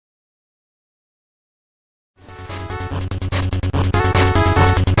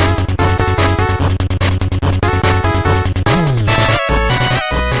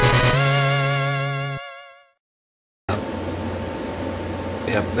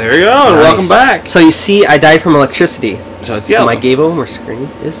There you go. Nice. Welcome back. So you see, I died from electricity. So it's yellow. So my game over screen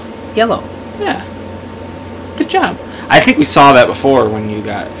is yellow. Yeah. Good job. I think we saw that before when you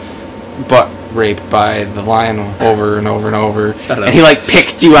got butt raped by the lion over and over and over. Shut up. And he like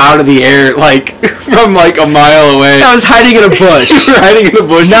picked you out of the air like from like a mile away. I was hiding in a bush. You were hiding in a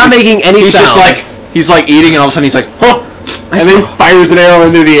bush. Not making any sound. He's like eating, and all of a sudden he's like, huh. And then he fires an arrow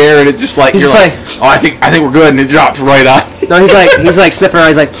into the air, and it just like, you're like, oh, I think we're good, and it drops right on. No, he's like sniffing around.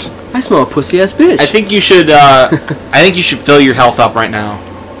 He's like, I smell a pussy ass bitch. I think you should fill your health up right now.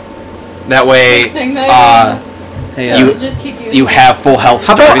 That way, you have full health.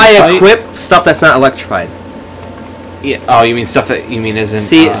 How about I equip stuff that's not electrified? Yeah. Oh, you mean stuff that isn't.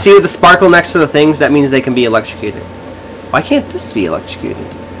 See with the sparkle next to the things, that means they can be electrocuted. Why can't this be electrocuted?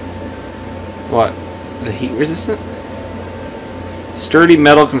 What? The heat resistant? Sturdy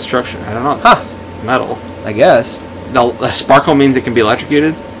metal construction. I don't know. It's metal. I guess. The sparkle means it can be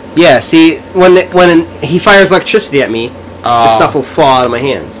electrocuted? Yeah, see, when he fires electricity at me, the stuff will fall out of my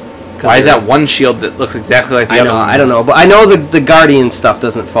hands. Why is that one shield that looks exactly like the other one? I don't know, but I know the Guardian stuff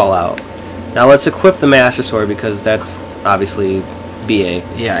doesn't fall out. Now let's equip the Master Sword, because that's obviously BA.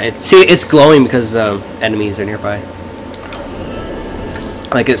 Yeah, it's glowing because enemies are nearby.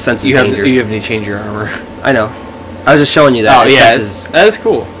 Like it senses danger. You haven't changed your armor. I know. I was just showing you that. Oh yeah, that is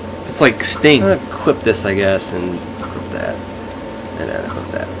cool. It's like Sting. I'm gonna equip this, I guess, and equip that, and then equip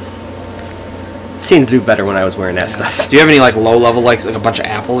that. Seemed to do better when I was wearing that stuff. Do you have any like low level, like a bunch of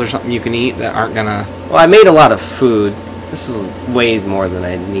apples or something you can eat that aren't gonna? Well, I made a lot of food. This is way more than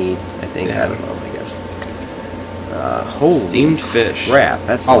I need. I think. Yeah. I don't know. I guess. Holy steamed fish. Crap!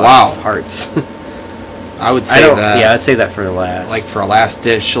 That's a lot of hearts. I would say that. Yeah, I'd say that for the last. Like for a last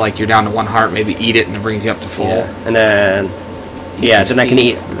dish, like you're down to 1 heart, maybe eat it and it brings you up to full. Yeah. And then, then I can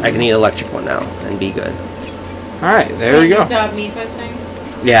eat electric one now and be good. All right, there we go. You still have Mipha's thing?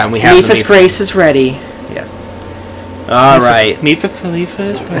 Yeah, and we have Mipha's Grace is ready. Yeah. All right. Mipha Khalifa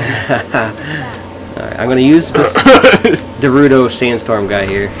is ready. All right, I'm gonna use this Derudo Sandstorm guy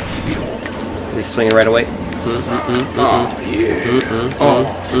here. He's swinging right away. Wow.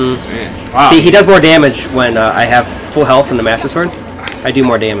 See, he does more damage when I have full health in the Master Sword. I do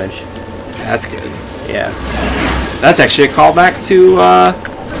more damage. That's good. Yeah. That's actually a callback to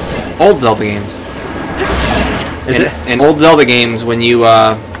old Zelda games. In old Zelda games, when you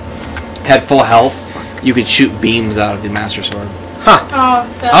had full health, you could shoot beams out of the Master Sword. Huh.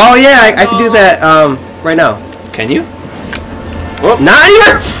 Oh yeah, I can do that right now. Can you? Whoop. Not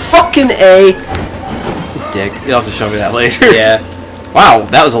even fucking A. Dick. You'll have to show me that later. Yeah. Wow,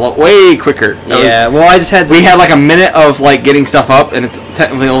 that was way quicker. Well, I just had. We had like a minute of like getting stuff up, and it's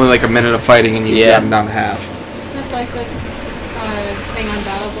technically only like a minute of fighting, and you got them down to half. That's like the thing on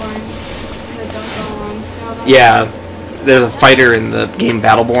Battleborn. The don't go along scale. Yeah, there's a fighter in the game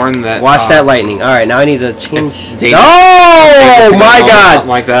Battleborn that. Watch that lightning. All right, now I need to change. Oh my God!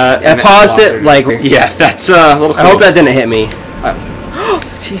 Like that. I paused it like. Yeah, that's a little. I hope that didn't hit me.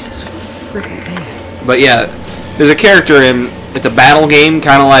 Jesus freaking. But yeah, there's a character in. It's a battle game,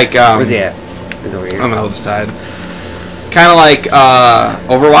 kind of like. Where's he at? He's over here. I'm on the other side. Kind of like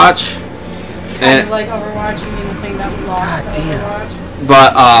Overwatch. Kind of like Overwatch. You mean the thing that we lost? God damn. Overwatch.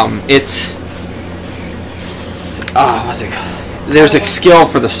 But it's. What's it called? There's a skill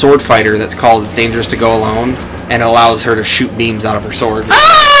for the sword fighter that's called "It's Dangerous to Go Alone," and it allows her to shoot beams out of her sword.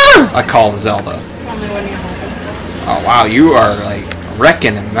 I call Zelda. Only when you have it. Oh wow, you are like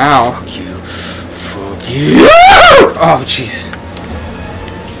wrecking him now. Fuck you. Oh jeez.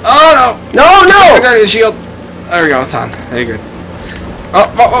 Oh no! No! Guardian shield. There we go. It's on. There you go.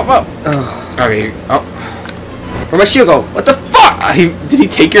 Oh. Okay. Oh. Where'd my shield go? What the fuck? Did he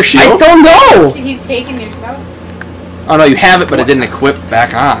take your shield? I don't know. He's taking your stuff. Oh no, you have it, but it didn't equip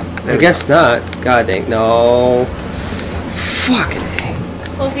back on. I guess not. God dang. No. Fucking dang.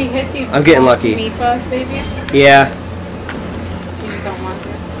 Well, if he hits you, I'm getting lucky. Mipha save you? Yeah. You just don't want to.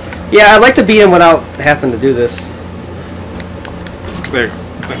 Yeah, I'd like to beat him without having to do this. There.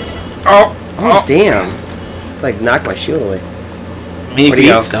 Oh, damn. Like, knock my shield away. I mean, you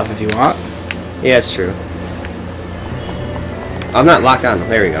can eat stuff if you want. Yeah, it's true. I'm not locked on.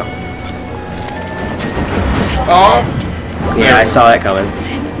 There we go. Oh. Yeah, I saw that coming.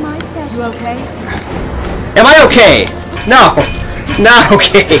 You okay? Am I okay? No. Not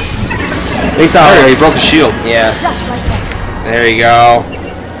okay. At least he broke his shield. Yeah. Just like that. There you go.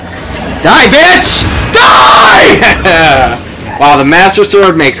 Die, bitch! Die! Wow, the Master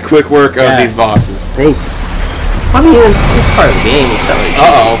Sword makes quick work of these bosses. I mean, it's part of the game.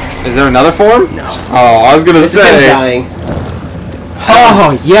 Uh-oh. Is there another form? No. Oh, I was gonna say. Dying.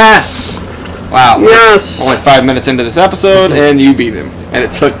 Oh, yes! Wow. Yes! Only 5 minutes into this episode, and you beat him. and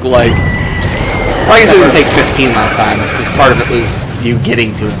it took like. Well, I guess it didn't take 15 last time because part of it was you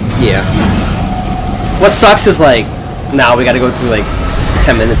getting to him. Yeah. What sucks is like now we got to go through like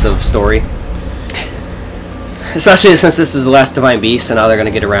 10 minutes of story. Especially since this is the last Divine Beast, and now they're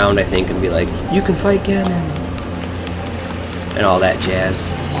gonna get around, I think, and be like, "You can fight Ganon," and all that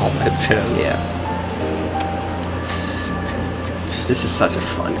jazz. All that jazz. Yeah. This is such a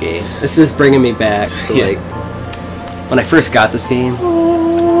fun game. This is bringing me back to like when I first got this game.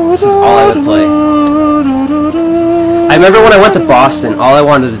 This is all I would play. I remember when I went to Boston, all I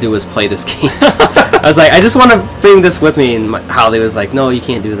wanted to do was play this game. I was like, I just want to bring this with me, and Holly was like, "No, you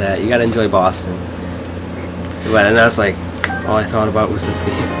can't do that. You gotta enjoy Boston." And I was like, all I thought about was this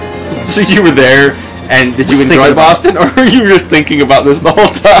game. So you were there, and did you enjoy Boston, or were you just thinking about this the whole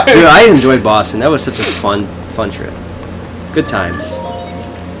time? Dude, I enjoyed Boston. That was such a fun trip. Good times.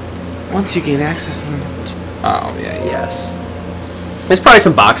 Once you gain access to them. Oh, yeah, Yes. There's probably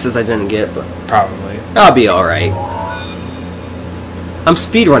some boxes I didn't get, but probably. I'll be alright. I'm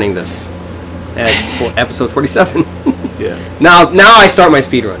speedrunning this at episode 47. Yeah. Now I start my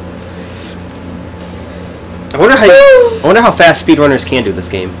speedrun. I wonder how fast speedrunners can do this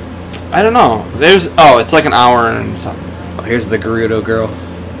game. I don't know. It's like an hour and something. Oh, here's the Gerudo girl.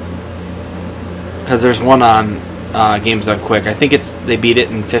 Because there's one on Games Done Quick. I think they beat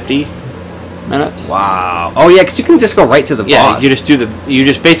it in 50 minutes. Wow. Oh yeah, because you can just go right to the boss. You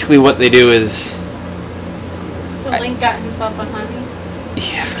just basically what they do is. So Link got himself a honey.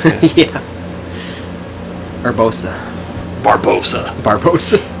 Yeah. Yeah. Barbosa.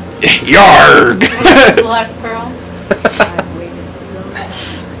 Yarg! Black Pearl.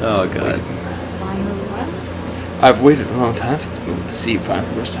 Oh god. I've waited a long time for the moment to see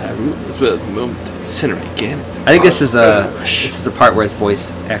finally rush to Hyrule, as well as the moment to incinerate Ganon. I think this is the part where it's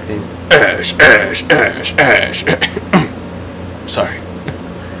voice acting. Ash. Sorry.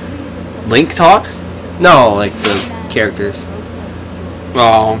 Link talks? No, like the characters.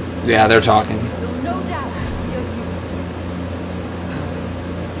 Oh, yeah, they're talking.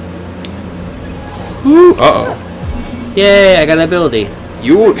 Uh-oh. Yay, I got an ability.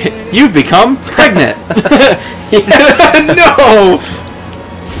 You've become pregnant. No.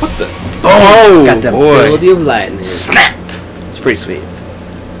 What the? Oh, got the ability of lightning. Snap. It's pretty sweet.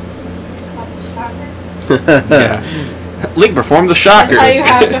 Yeah. Link performed the shockers. That's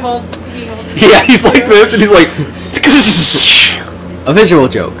how you have to hold. Yeah, he's like this, and he's like. A visual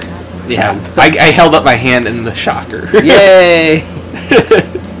joke. Yeah. I held up my hand in the shocker. Yay.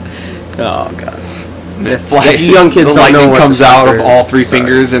 Oh god. Like, you young kids the don't know lightning what comes the out of shocker all is. three Sorry.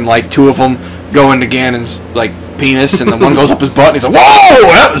 fingers, and like two of them go into Ganon's like penis, and the one goes up his butt, and he's like, "Whoa,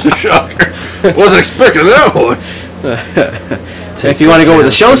 that was a shocker! Wasn't expecting that one." So if you want to go with a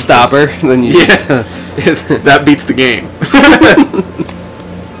showstopper, then you just that beats the game.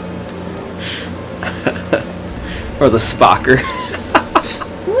 or the Spocker.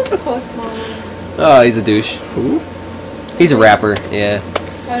 Who's Post Malone? Oh, he's a douche. Who? He's a rapper. Yeah.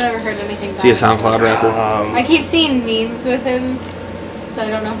 I've never heard anything Is he a bad. SoundCloud rapper? I keep seeing memes with him, so I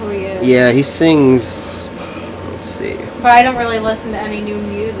don't know who he is. Yeah, he sings. Let's see. But I don't really listen to any new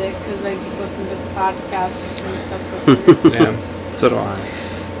music because I just listen to podcasts and stuff. Yeah, so do I.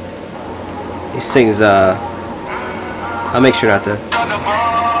 He sings. I'll make sure not to.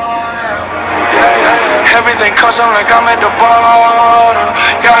 Everything custom like I'm at the bottom.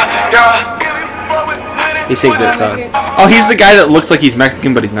 Yeah. He sings that song. Oh, he's the guy that looks like he's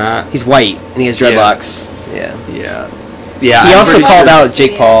Mexican, but he's not. He's white and he has dreadlocks. Yeah. Yeah. He I'm also pretty called sure- out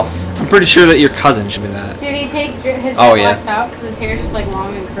Jake Paul. I'm pretty sure that your cousin should be that. Did he take his Oh, dreadlocks yeah. out because his hair is just like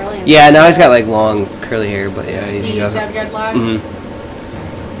long and curly? And Yeah, now he's got like long curly hair, but yeah, He he's. used to have dreadlocks. Mhm.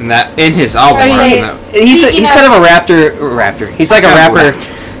 And that in his album. Right. wasn't it? He's Speaking kind of- of a raptor. He's like a He's kind of a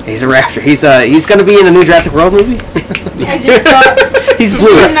rapper. He's a raptor. He's gonna be in a new Jurassic World movie. I just saw. He's The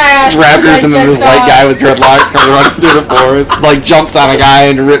blue. reason I asked Just raptors is and I then this just white saw- guy with dreadlocks comes running through the forest, like jumps on a guy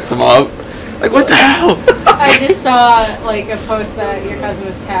and rips him up. Like, what the hell? I just saw like a post that your cousin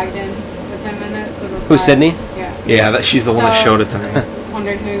was tagged in with him in it. So that's Who's why- Sydney? Yeah. Yeah, that she's the one that So showed it I to me. was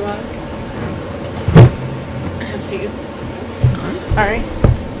wondering who he was. I have to use it. Sorry.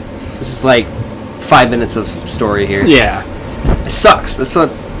 This is like 5 minutes of story here. Yeah. It sucks. That's what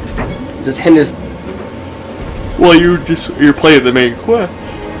just hinders. Well, you're playing the main quest.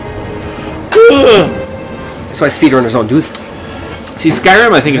 That's why speedrunners don't do this. See,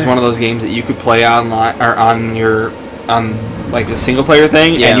 Skyrim, I think is one of those games that you could play online or on like a single player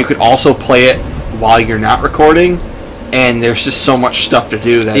thing, Yeah. and you could also play it while you're not recording. And there's just so much stuff to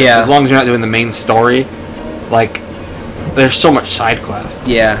do that Yeah. as long as you're not doing the main story, like there's so much side quests.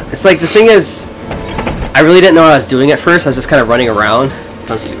 Yeah, it's like the thing is, I really didn't know what I was doing at first. I was just kind of running around.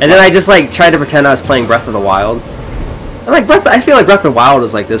 And then I just like tried to pretend I was playing Breath of the Wild. And like I feel like Breath of the Wild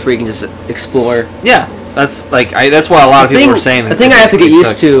is like this, where you can just explore. Yeah, that's like that's why a lot of people were saying. The thing I have to get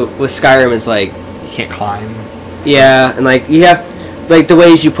used to with Skyrim is like you can't climb. Yeah, and like you have like the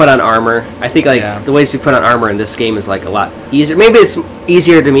ways you put on armor. I think like the ways you put on armor in this game is like a lot easier. Maybe it's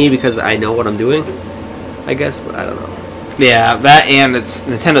easier to me because I know what I'm doing, I guess, but I don't know. Yeah, that and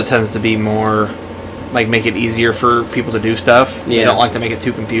Nintendo tends to be more like make it easier for people to do stuff. Yeah. They don't like to make it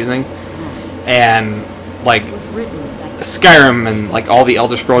too confusing. And like Skyrim and like all the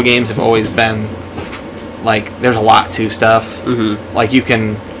Elder Scroll games have always been like there's a lot to stuff. Mm-hmm. Like you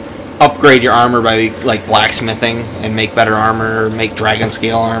can upgrade your armor by like blacksmithing and make better armor, make dragon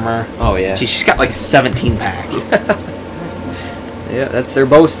scale armor. Oh yeah. She's got like 17 pack. Yeah, that's their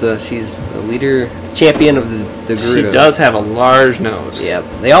Bosa. She's the leader, champion of the Gerudo. She does have a large nose. Yep,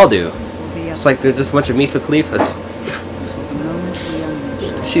 they all do. It's like they're just a bunch of Mifa Khalifas.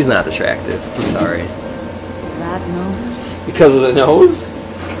 She's not attractive. I'm sorry. Because of the nose?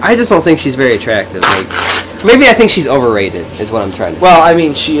 I just don't think she's very attractive. Like, maybe I think she's overrated, is what I'm trying to say. Well, I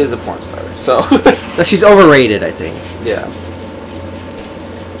mean, she is a porn star, so... No, she's overrated, I think. Yeah.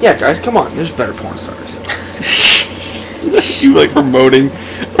 Yeah, guys, come on. There's better porn stars. You, like, promoting...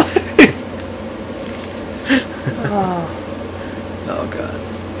 Oh, God.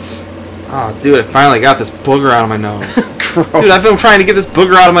 Oh, dude, I finally got this booger out of my nose. Gross. Dude, I've been trying to get this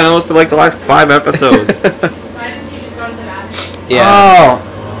booger out of my nose for, like, the last 5 episodes. Why didn't you just go to the bathroom? Yeah. Oh.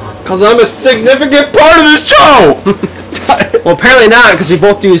 Because I'm a significant part of this show! Well, apparently not, because we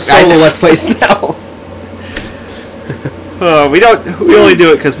both do solo Let's Plays now. We only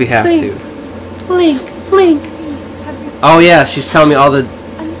do it because we have to. Blink, blink. Oh yeah, she's telling me all the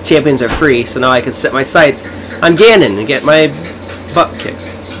champions are free, so now I can set my sights on Ganon and get my butt kicked.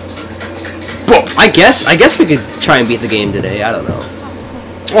 I guess we could try and beat the game today. I don't know.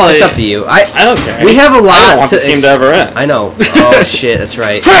 Well, it's up to you. I don't care. We have a lot. I don't want this game to ever end. I know. Oh shit, that's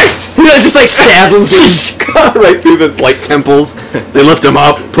right. Hey! Just like stab him right through the like temples. They lift him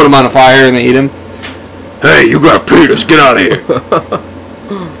up, put him on a fire, and they eat him. Hey, you got Peters, get out of here.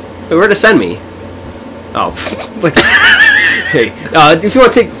 Hey, where to send me? Oh, hey. If you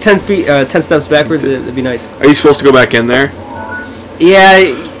want to take 10 steps backwards, it'd be nice. Are you supposed to go back in there? Yeah,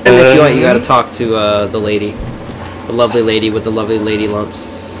 and if you want, you got to talk to the lady, the lovely lady with the lovely lady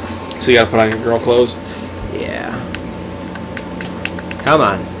lumps. So you got to put on your girl clothes. Yeah. Come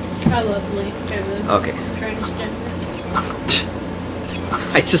on. I love Lee. Okay. Transgender.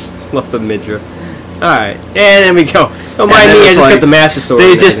 I just love the midriff. Alright, and there we go. Don't mind me, I just got the Master Sword.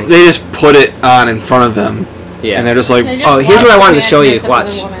 They just put it on in front of them. Yeah. And they're just like, oh, here's what I wanted to show you.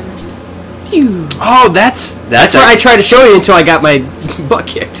 Watch. Oh, that's what I tried to show you until I got my butt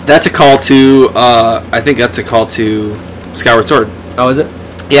kicked. That's a call to, I think that's a call to Skyward Sword. Oh, is it?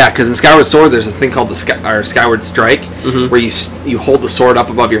 Yeah, because in Skyward Sword there's this thing called the Skyward Strike, where you hold the sword up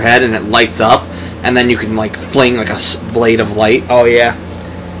above your head and it lights up, and then you can like fling like a blade of light. Oh yeah.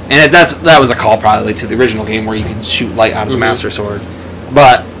 And that was a call probably to the original game where you can shoot light out of the Master Sword.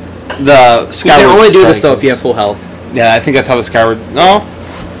 But the Skyward You can only do this Strike though if you have full health. Yeah, I think that's how the Skyward... No,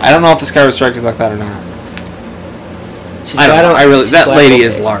 I don't know if the Skyward Strike is like that or not. I don't know. That lady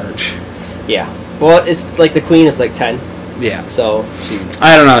is large. Yeah. Well, it's like the queen is like 10. Yeah. So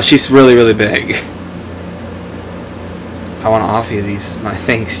I don't know. She's really, really big. I want to offer you my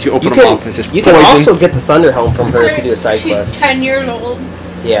things. You open them up, it's just you poison. can also get the Thunder Helm from her if you do a side quest. She's 10 years old.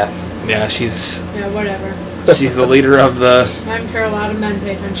 Yeah. Yeah, she's... Yeah, whatever. She's the leader of the... I'm sure a lot of men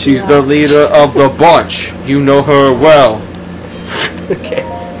pay attention She's to the that. leader of the bunch. You know her well. Okay.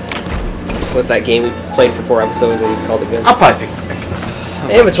 With that game we played for 4 episodes and we called it good. I'll probably pick it.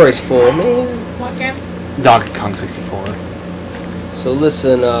 The inventory's full, man. What game? Donkey Kong 64. So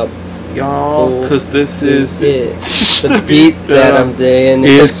listen up, y'all, because this is it. The beat that I'm playing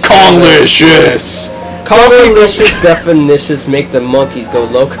is Konglicious. Konglicious definitions make the monkeys go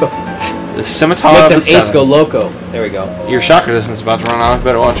loco. The scimitar make of them the apes go loco. There we go. Your shocker distance is about to run out.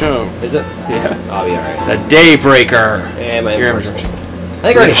 Better watch out. Is it? Yeah. I'll be alright. The Daybreaker. And my Your inventory. I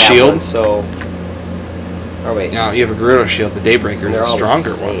think I already have shield. one, so... Oh wait. No, you have a Gerudo shield. The Daybreaker is a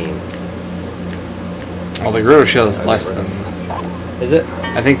stronger one. Well, the Gerudo shield is less than... Is it?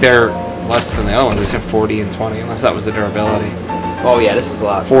 I think they're less than the other ones. They said 40 and 20, unless that was the durability. Oh yeah, this is a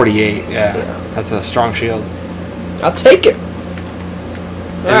lot. 48, yeah. That's a strong shield. I'll take it.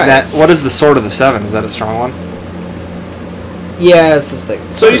 What is the Sword of the Seven? Is that a strong one? Yeah, it's just like...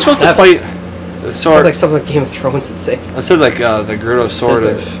 So you're supposed to play... The sword... Sounds like something Game of Thrones would say. I said like the Gerudo sword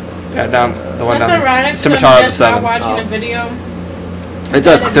of... Yeah, down... The one That's down... ironic, Scimitar of the just now Seven. watching a video It's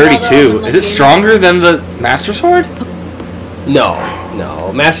a 32. Is it stronger than the Master Sword? No.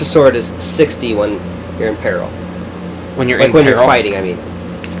 Master Sword is 60 when you're in peril. When you're Like in when peril? you're fighting, I mean.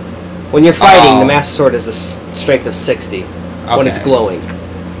 When you're fighting, Oh. the Master Sword is a strength of 60 when it's Okay. glowing.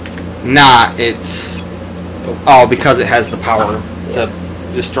 Nah, it's... Oh, because it has the power to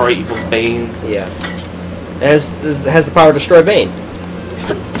destroy evil's bane. Yeah. It has the power to destroy Bane.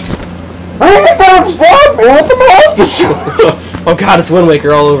 Don't stop me with the Master Sword! Oh god, it's Wind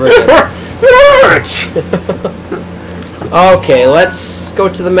Waker all over again. It hurts! Okay, let's go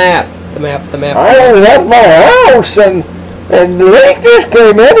to the map. The map. I left my house and Link just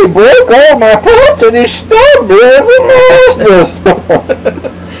came in, he broke all my pots and he stabbed me with the Master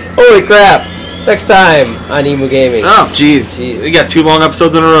Sword! Holy crap! Next time on Emu Gaming. Oh, jeez. Jeez. We got 2 long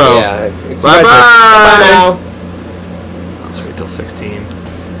episodes in a row. Yeah. Bye-bye. Bye now. I'll just wait till 16.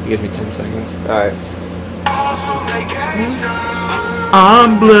 It gives me 10 seconds. Alright. vacation.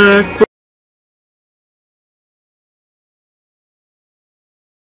 I'm black.